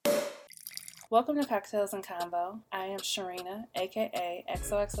Welcome to Cocktails and Combo. I am Sharina, aka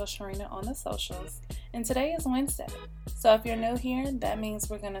XOXO Sharina on the socials, and today is Wednesday. So if you're new here, that means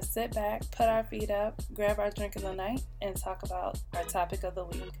we're going to sit back, put our feet up, grab our drink of the night, and talk about our topic of the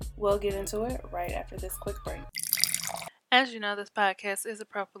week. We'll get into it right after this quick break. As you know, this podcast is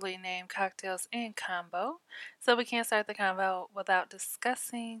appropriately named Cocktails and Combo, so we can't start the convo without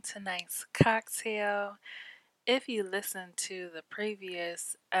discussing tonight's cocktail. If you listened to the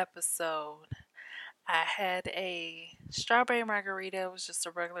previous episode, I had a strawberry margarita. It was just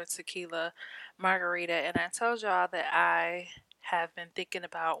a regular tequila margarita. And I told y'all that I have been thinking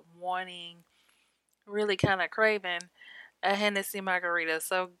about wanting, really kind of craving a Hennessy margarita.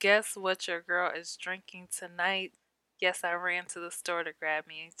 So guess what your girl is drinking tonight? Yes, I ran to the store to grab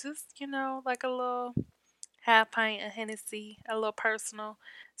me just, like a little half pint of Hennessy, a little personal,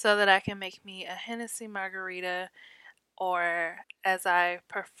 so that I can make me a Hennessy margarita, or as I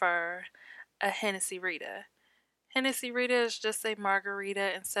prefer, a Hennessy Rita. Hennessy Rita is just a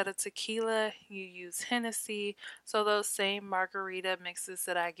margarita. Instead of tequila, you use Hennessy. So those same margarita mixes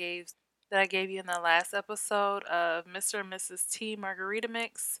that I gave you in the last episode of Mr. and Mrs. T margarita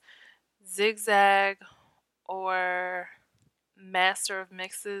mix, Zigzag, or Master of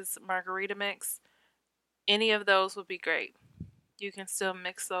Mixes margarita mix, any of those would be great. You can still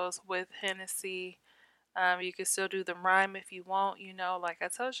mix those with Hennessy. You can still do the rhyme if you want. Like I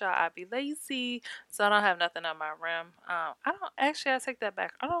told y'all, I be lazy, so I don't have nothing on my rim. I take that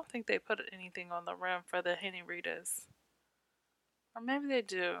back. I don't think they put anything on the rim for the Henny Ritas, or maybe they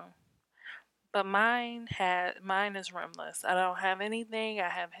do. But mine is rimless. I don't have anything. I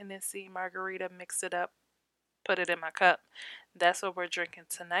have Hennessy margarita, mix it up, put it in my cup. That's what we're drinking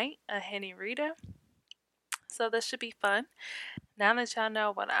tonight, a Henny Rita. So this should be fun. Now that y'all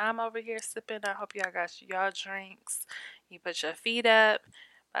know what I'm over here sipping, I hope y'all got y'all drinks. You put your feet up.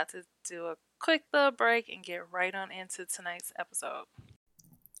 About to do a quick little break and get right on into tonight's episode.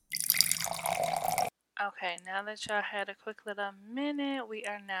 Okay, now that y'all had a quick little minute, we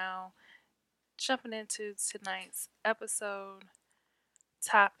are now jumping into tonight's episode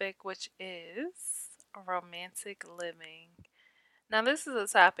topic, which is romantic living. Now, this is a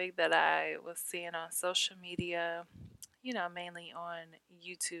topic that I was seeing on social media, mainly on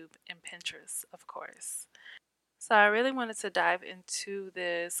YouTube and Pinterest, of course. So I really wanted to dive into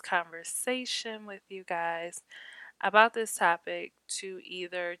this conversation with you guys about this topic to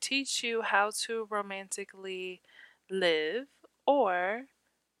either teach you how to romantically live, or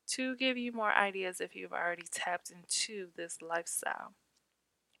to give you more ideas if you've already tapped into this lifestyle.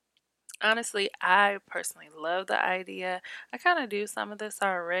 Honestly, I personally love the idea. I kind of do some of this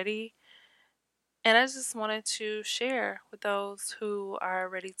already. And I just wanted to share with those who are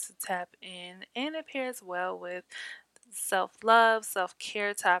ready to tap in, and it pairs well with self-love,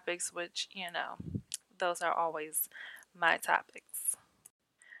 self-care topics, which, those are always my topics.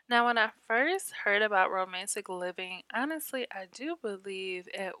 Now, when I first heard about romantic living, honestly, I do believe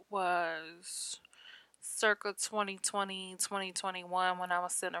it was circa 2020, 2021, when I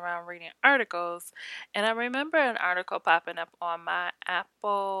was sitting around reading articles. And I remember an article popping up on my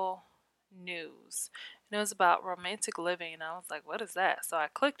Apple News. And it was about romantic living. And I was like, what is that? So I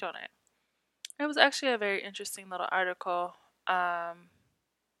clicked on it. It was actually a very interesting little article.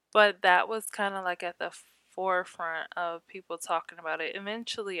 But that was kind of like at the forefront of people talking about it.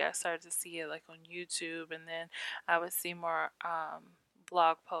 Eventually, I started to see it like on YouTube, and then I would see more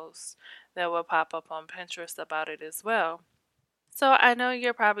blog posts that would pop up on Pinterest about it as well. So I know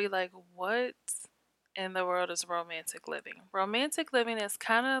you're probably like, what in the world is romantic living? Romantic living is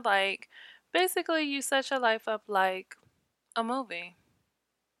kind of like, basically you set your life up like a movie,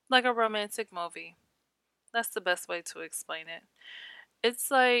 like a romantic movie. That's the best way to explain it. It's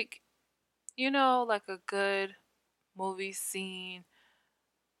like, like a good movie scene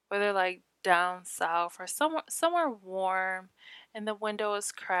where they're like down south or somewhere warm, and the window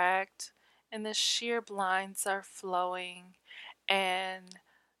is cracked and the sheer blinds are flowing, and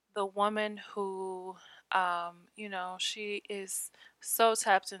the woman who she is so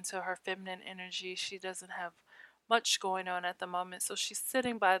tapped into her feminine energy, she doesn't have much going on at the moment, so she's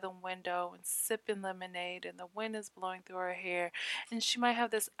sitting by the window and sipping lemonade, and the wind is blowing through her hair, and she might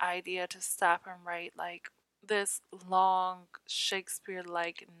have this idea to stop and write like this long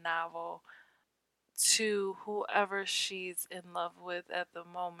Shakespeare-like novel to whoever she's in love with at the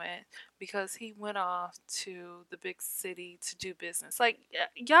moment, because he went off to the big city to do business. Like,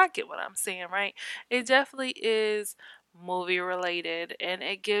 y'all get what I'm saying, right? It definitely is movie related, and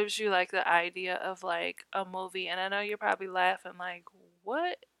it gives you like the idea of like a movie. And I know you're probably laughing like,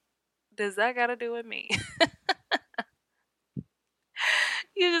 what does that got to do with me?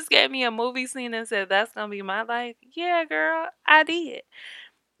 You just gave me a movie scene and said that's gonna be my life, yeah, girl, I did.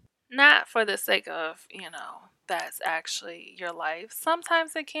 Not for the sake of, that's actually your life.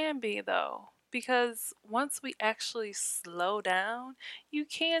 Sometimes it can be, though, because once we actually slow down, you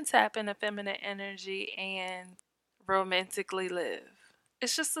can tap into feminine energy and romantically live.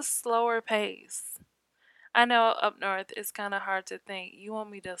 It's just a slower pace. I know up north it's kind of hard to think. You want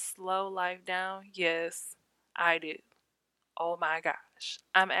me to slow life down? Yes, I do. Oh my gosh.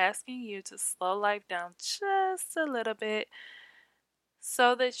 I'm asking you to slow life down just a little bit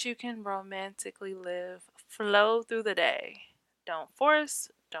so that you can romantically live, flow through the day. Don't force,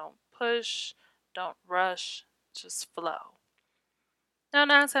 don't push, don't rush, just flow. Now,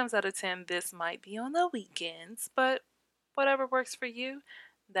 9 times out of 10, this might be on the weekends, but whatever works for you,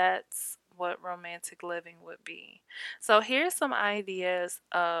 that's what romantic living would be. So, here's some ideas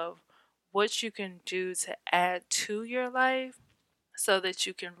of what you can do to add to your life so that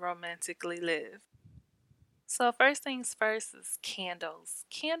you can romantically live. So, first things first is candles.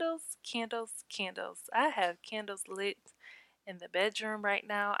 Candles, candles, candles. I have candles lit in the bedroom right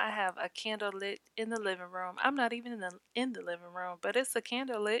now. I have a candle lit in the living room. I'm not even in the living room, but it's a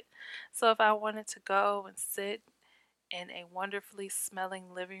candle lit. So, if I wanted to go and sit in a wonderfully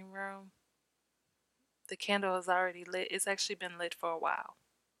smelling living room, the candle is already lit. It's actually been lit for a while.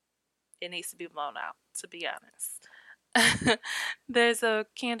 It needs to be blown out, to be honest. There's a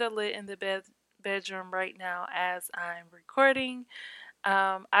candle lit in the bedroom right now as I'm recording.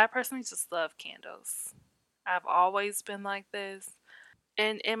 I personally just love candles. I've always been like this,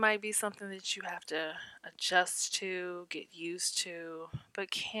 and it might be something that you have to adjust to, get used to.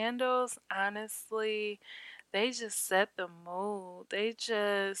 But candles, honestly, they just set the mood. They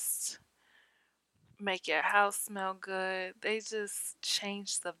just make your house smell good. They just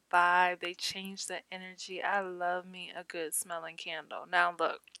change the vibe. They change the energy. I love me a good smelling candle. Now,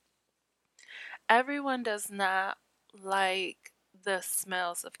 look, everyone does not like the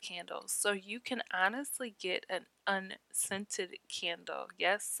smells of candles. So you can honestly get an unscented candle.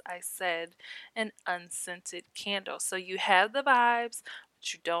 Yes, I said an unscented candle. So you have the vibes,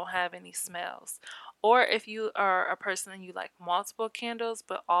 but you don't have any smells. Or if you are a person and you like multiple candles,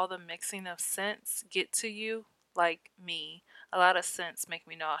 but all the mixing of scents get to you, like me, a lot of scents make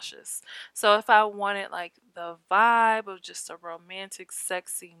me nauseous. So if I wanted like the vibe of just a romantic,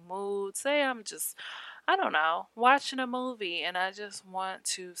 sexy mood, say I'm just, I don't know, watching a movie and I just want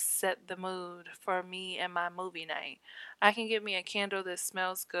to set the mood for me and my movie night, I can get me a candle that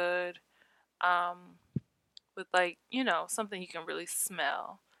smells good, um, with like, something you can really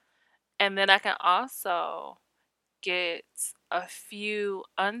smell. And then I can also get a few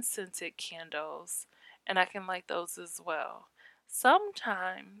unscented candles and I can light those as well.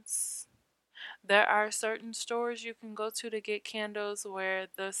 Sometimes there are certain stores you can go to get candles where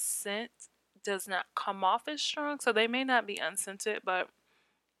the scent does not come off as strong. So they may not be unscented, but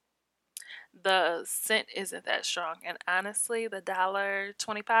the scent isn't that strong. And honestly, the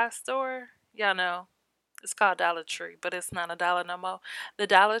 $1.25 store, y'all know, it's called Dollar Tree, but it's not a dollar no more. The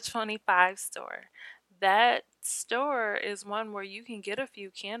 $1.25 store. That store is one where you can get a few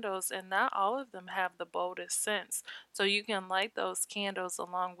candles, and not all of them have the boldest scents. So you can light those candles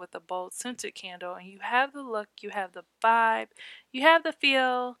along with a bold scented candle, and you have the look, you have the vibe, you have the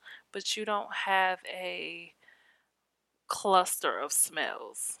feel, but you don't have a cluster of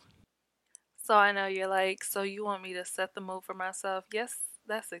smells. So I know you're like, so you want me to set the mood for myself? Yes,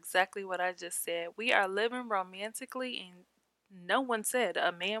 that's exactly what I just said. We are living romantically, and no one said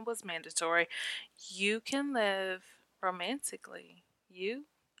a man was mandatory. You can live romantically. You,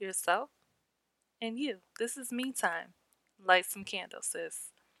 yourself, and you. This is me time. Light some candles,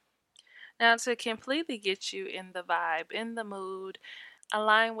 sis. Now, to completely get you in the vibe, in the mood,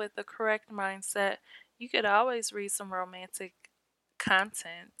 align with the correct mindset, you could always read some romantic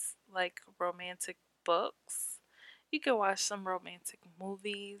content, like romantic books. You could watch some romantic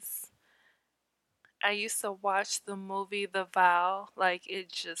movies. I used to watch the movie The Vow like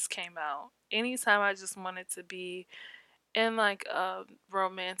it just came out. Anytime I just wanted to be in like a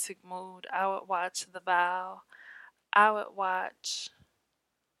romantic mood, I would watch The Vow. I would watch.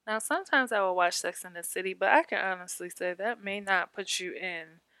 Now, sometimes I would watch Sex in the City, but I can honestly say that may not put you in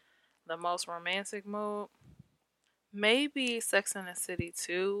the most romantic mood. Maybe Sex in the City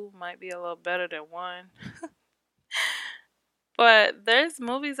 2 might be a little better than 1. But there's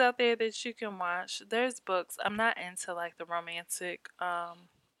movies out there that you can watch. There's books. I'm not into like the romantic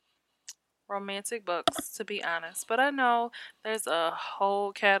books, to be honest. But I know there's a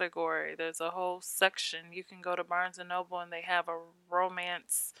whole category. There's a whole section. You can go to Barnes and Noble and they have a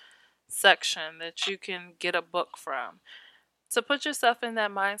romance section that you can get a book from. To put yourself in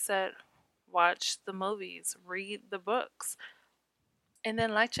that mindset, watch the movies, read the books, and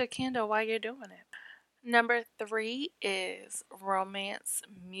then light your candle while you're doing it. Number three is romance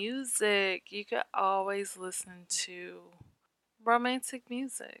music. You could always listen to romantic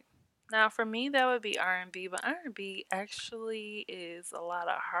music. Now, for me, that would be R&B, but R&B actually is a lot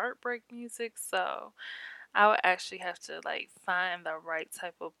of heartbreak music, so I would actually have to like find the right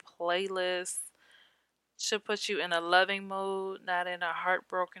type of playlist to put you in a loving mood, not in a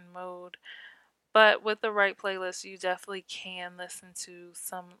heartbroken mood. But with the right playlist, you definitely can listen to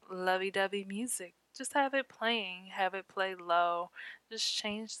some lovey dovey music. Just have it playing, have it play low. Just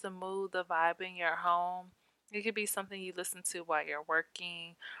change the mood, the vibe in your home. It could be something you listen to while you're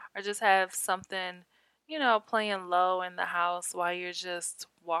working, or just have something, playing low in the house while you're just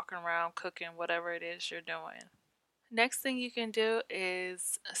walking around cooking, whatever it is you're doing. Next thing you can do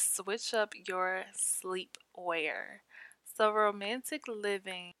is switch up your sleepwear. So, romantic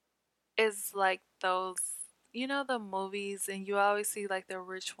living is like those, the movies, and you always see like the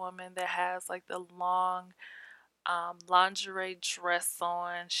rich woman that has like the long lingerie dress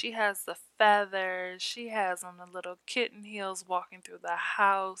on. She has the feathers, she has on the little kitten heels walking through the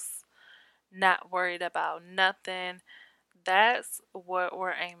house, not worried about nothing. That's what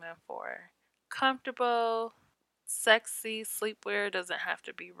we're aiming for. Comfortable, sexy sleepwear doesn't have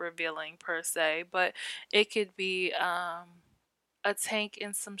to be revealing per se, but it could be a tank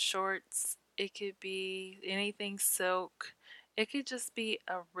and some shorts. It could be anything silk. It could just be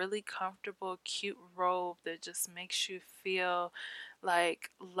a really comfortable, cute robe that just makes you feel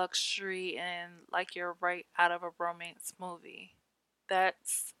like luxury and like you're right out of a romance movie.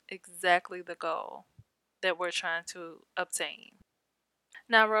 That's exactly the goal that we're trying to obtain.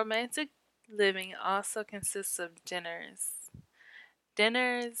 Now, romantic living also consists of dinners.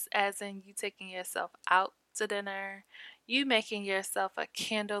 Dinners, as in you taking yourself out to dinner, you making yourself a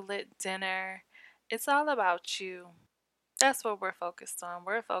candlelit dinner. It's all about you. That's what we're focused on.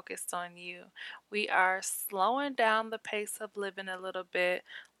 We're focused on you. We are slowing down the pace of living a little bit,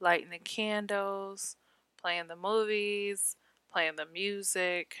 lighting the candles, playing the movies, playing the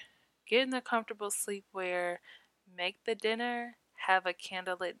music, getting a comfortable sleepwear, make the dinner, have a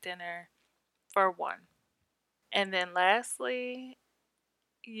candlelit dinner for one. And then lastly,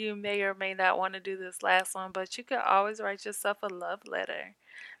 you may or may not want to do this last one, but you could always write yourself a love letter.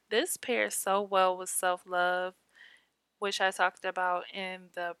 This pairs so well with self love, which I talked about in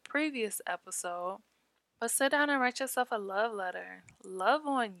the previous episode. But sit down and write yourself a love letter. Love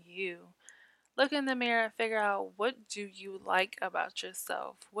on you. Look in the mirror and figure out, what do you like about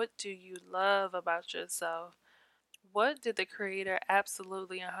yourself? What do you love about yourself? What did the creator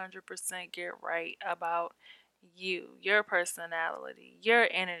absolutely 100% get right about you, your personality, your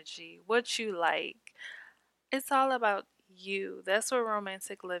energy, what you like? It's all about you. That's what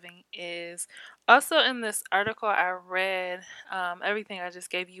romantic living is. Also, in this article I read, everything I just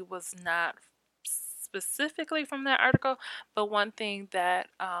gave you was not specifically from that article, but one thing that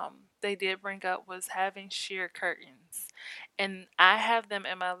they did bring up was having sheer curtains. And I have them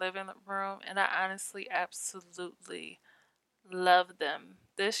in my living room, and I honestly absolutely love them.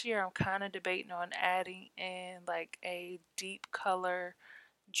 This year, I'm kind of debating on adding in like a deep color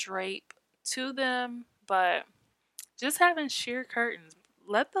drape to them, but just having sheer curtains.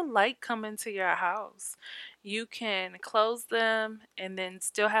 Let the light come into your house. You can close them and then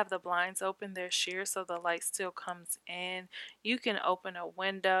still have the blinds open. They're sheer so the light still comes in. You can open a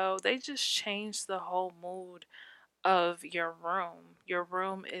window. They just change the whole mood of your room. Your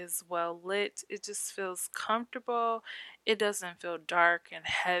room is well lit. It just feels comfortable. It doesn't feel dark and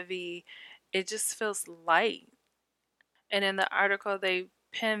heavy. It just feels light. And in the article, they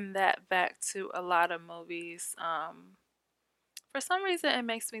pin that back to a lot of movies. For some reason, it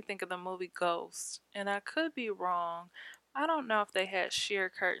makes me think of the movie Ghost, and I could be wrong. I don't know if they had sheer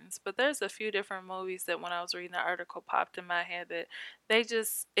curtains, but there's a few different movies that when I was reading the article popped in my head that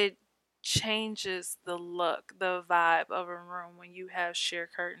it changes the look, the vibe of a room when you have sheer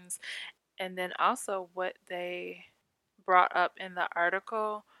curtains. And then also what they brought up in the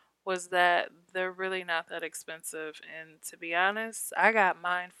article was that they're really not that expensive. And to be honest, I got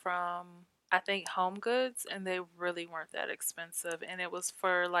mine from, I think, Home Goods, and they really weren't that expensive. And it was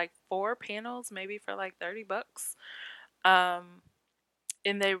for like 4 panels, maybe for like $30. Um,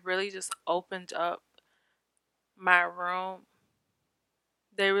 and they really just opened up my room.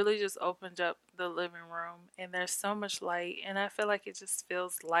 They really just opened up the living room, and there's so much light, and I feel like it just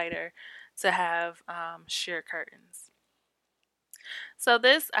feels lighter to have sheer curtains. So,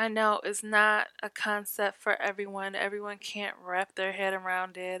 this I know is not a concept for everyone. Everyone can't wrap their head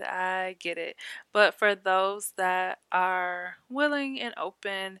around it. I get it. But for those that are willing and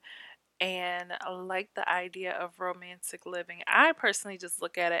open and like the idea of romantic living, I personally just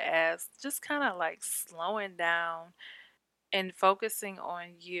look at it as just kind of like slowing down and focusing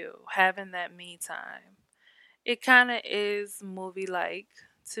on you, having that me time. It kind of is movie like,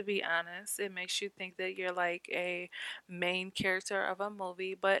 to be honest. It makes you think that you're like a main character of a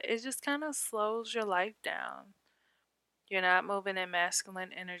movie, but it just kind of slows your life down. You're not moving in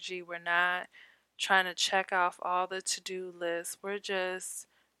masculine energy. We're not trying to check off all the to do lists. We're just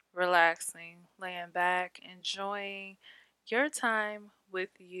relaxing, laying back, enjoying your time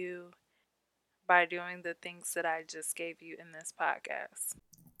with you by doing the things that I just gave you in this podcast.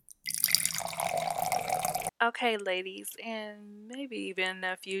 Okay, ladies, and maybe even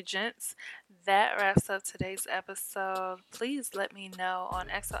a few gents, that wraps up today's episode. Please let me know on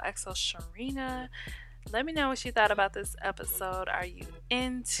XOXO Sharina. Let me know what you thought about this episode. Are you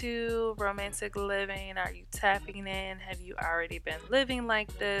into romantic living? Are you tapping in? Have you already been living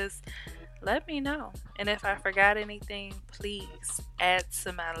like this? Let me know. And if I forgot anything, please add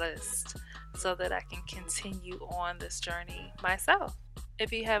to my list so that I can continue on this journey myself.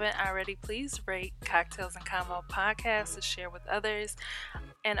 If you haven't already, please rate Cocktails and Combo Podcast to share with others,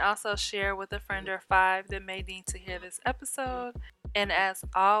 and also share with a friend or five that may need to hear this episode. And as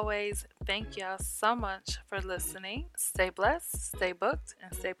always, thank y'all so much for listening. Stay blessed, stay booked,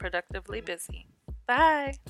 and stay productively busy. Bye.